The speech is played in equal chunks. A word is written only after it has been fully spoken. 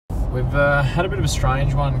We've had a bit of a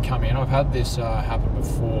strange one come in. I've had this happen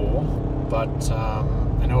before, but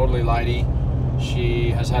an elderly lady, she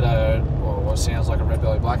has had what sounds like a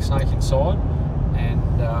red-bellied black snake inside,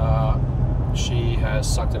 and she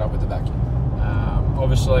has sucked it up with the vacuum.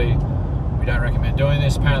 Obviously, we don't recommend doing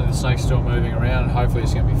this. Apparently the snake's still moving around and hopefully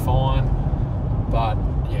it's going to be fine. But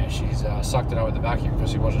yeah, she's sucked it up with the vacuum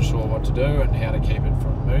because she wasn't sure what to do and how to keep it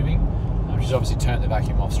from moving. She's obviously turned the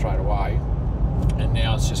vacuum off straight away, and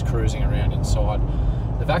now it's just cruising around inside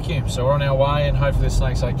the vacuum. So we're on our way and hopefully the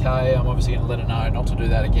snake's okay. I'm obviously going to let her know not to do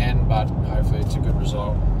that again, but hopefully it's a good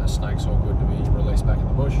result. The snake's all good to be released back in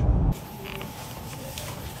the bush.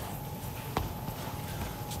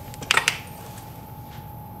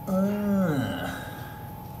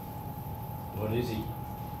 What is he?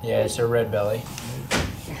 Yeah, it's a red belly.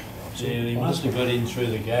 Yeah, he must have got in through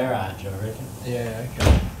the garage, I reckon. Yeah,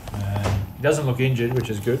 okay. He doesn't look injured, which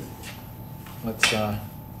is good. Let's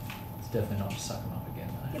definitely not suck him up again,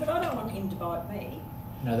 though. Yeah, but I don't want him to bite me.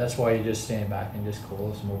 No, that's why you just stand back and just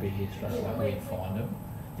call us and we'll be here straight away. We can find him.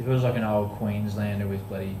 If it was like an old Queenslander with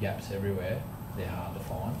bloody gaps everywhere, they're hard to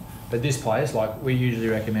find. But this place, like, we usually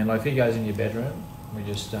recommend, like, if he goes in your bedroom, we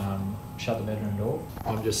just shut the bedroom door.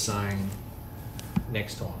 I'm just saying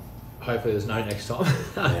next time. Hopefully there's no next time.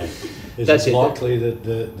 Yeah. Is That's it likely that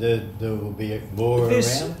there will be more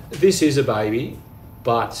around? This is a baby,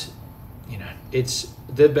 but you know,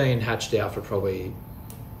 they've been hatched out for probably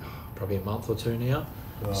a month or two now.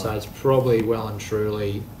 Right. So it's probably well and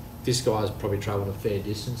truly, this guy's probably travelled a fair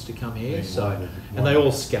distance to come here. And they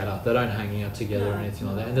all scatter. They don't hang out together or anything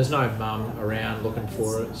like that. And there's no mum around looking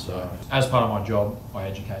for it. So as part of my job, I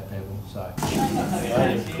educate people. So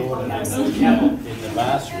I caught it in the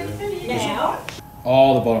bathroom. Now.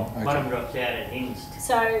 Oh, the bottom. Okay. One of them drops out at hinged.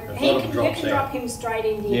 So you can drop him straight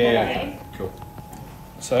into your bag. Cool.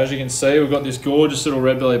 So as you can see, we've got this gorgeous little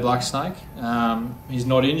red-bellied black snake. He's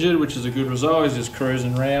not injured, which is a good result. He's just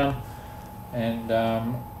cruising around, and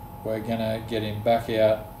we're gonna get him back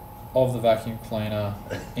out of the vacuum cleaner,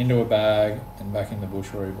 into a bag, and back in the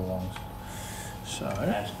bush where he belongs. So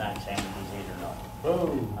That snake sound if he's hit or not.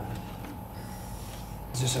 Oh.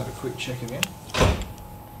 let's just have a quick check again.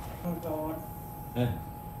 Oh God. No,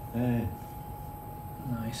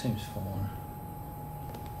 he seems fine.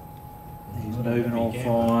 He's moving all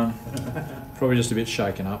fine. Probably just a bit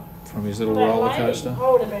shaken up from his little roller coaster.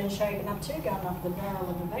 I would have been shaken up too going up the barrel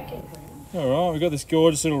of the vacuum cleaner. Alright, we've got this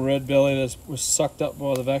gorgeous little red belly that was sucked up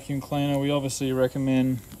by the vacuum cleaner. We obviously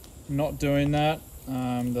recommend not doing that.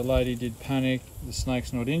 The lady did panic. The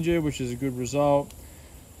snake's not injured, which is a good result.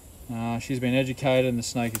 She's been educated and the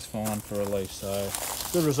snake is fine for release. So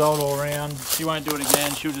good result all around. She won't do it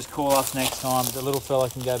again. She'll just call us next time, but the little fella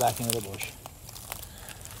can go back into the bush.